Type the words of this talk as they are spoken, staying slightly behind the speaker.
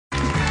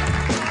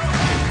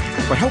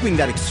But hoping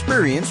that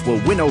experience will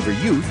win over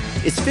youth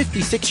is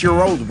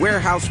 56-year-old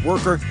warehouse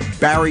worker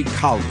Barry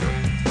Collier.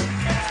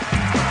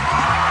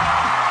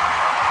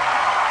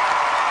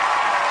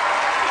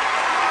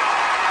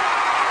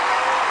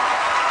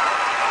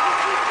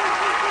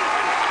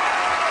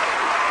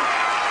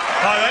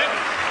 Hi there.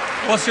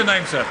 What's your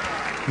name, sir?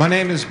 My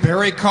name is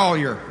Barry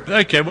Collier.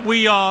 Okay,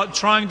 we are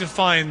trying to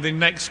find the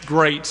next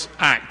great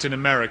act in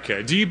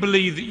America. Do you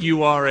believe that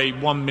you are a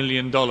 $1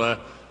 million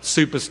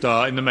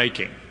superstar in the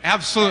making?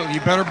 Absolutely,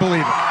 you better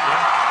believe it.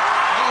 Yeah.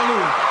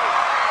 Hallelujah.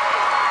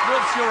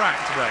 What's your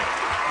act today?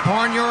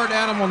 Barnyard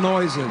animal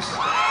noises.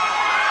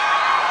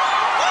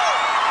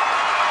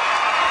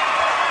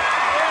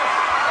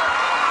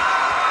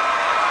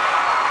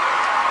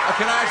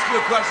 Can I ask you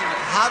a question?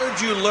 How did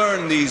you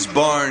learn these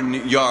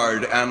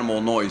barnyard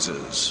animal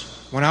noises?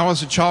 When I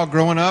was a child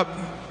growing up,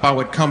 I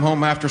would come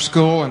home after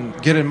school and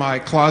get in my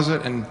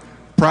closet and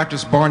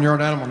practice barnyard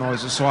animal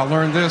noises. So I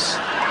learned this.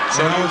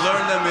 So you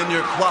learned them in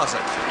your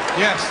closet?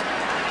 Yes.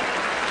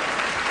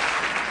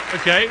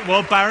 Okay,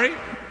 well, Barry,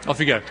 off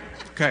you go.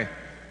 Okay.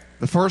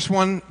 The first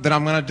one that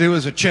I'm going to do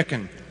is a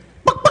chicken.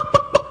 The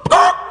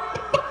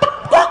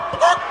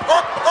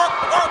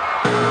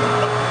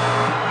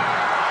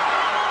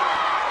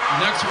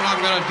next one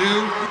I'm going to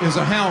do is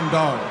a hound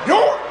dog. The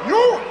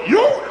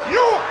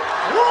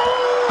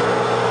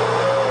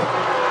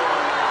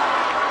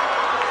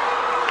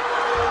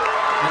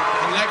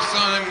next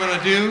one I'm going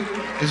to do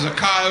is a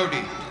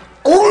coyote.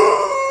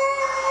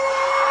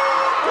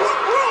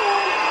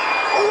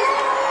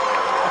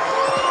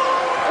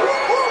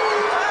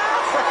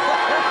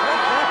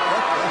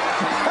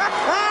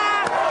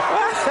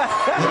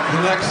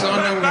 The next one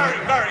I'm going to...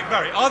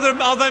 Barry, are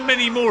there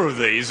many more of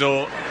these,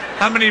 or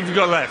how many have you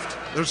got left?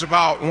 There's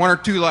about one or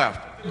two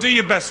left. Do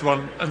your best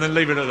one, and then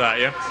leave it at that,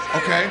 yeah?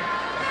 Okay.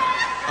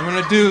 I'm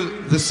going to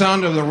do the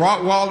sound of the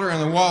Rottweiler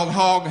and the wild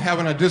hog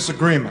having a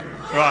disagreement.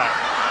 Right.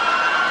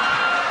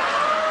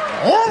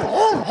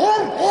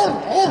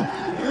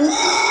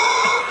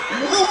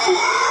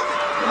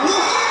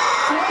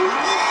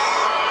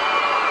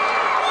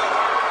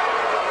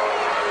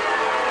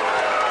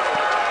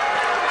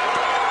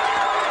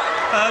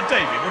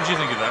 David, what do you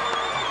think of that?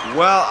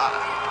 Well,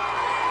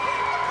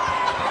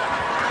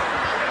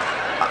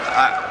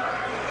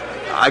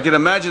 I can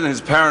imagine his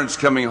parents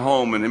coming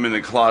home and him in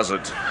the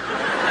closet.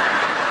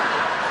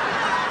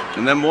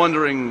 And them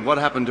wondering what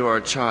happened to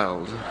our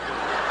child.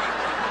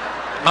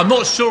 I'm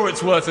not sure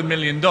it's worth $1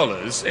 million. In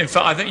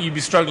fact, I think you'd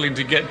be struggling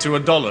to get to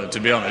 $1, to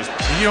be honest.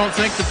 You don't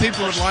think the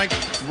people would like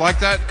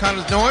that kind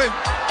of noise?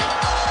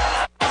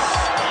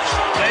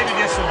 David,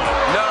 yes or no?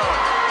 No.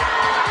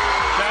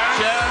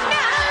 Sharon? No.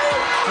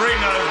 3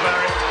 no's,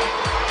 Barry.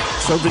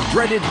 So the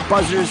dreaded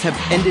buzzers have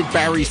ended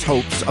Barry's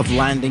hopes of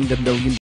landing the $1 million.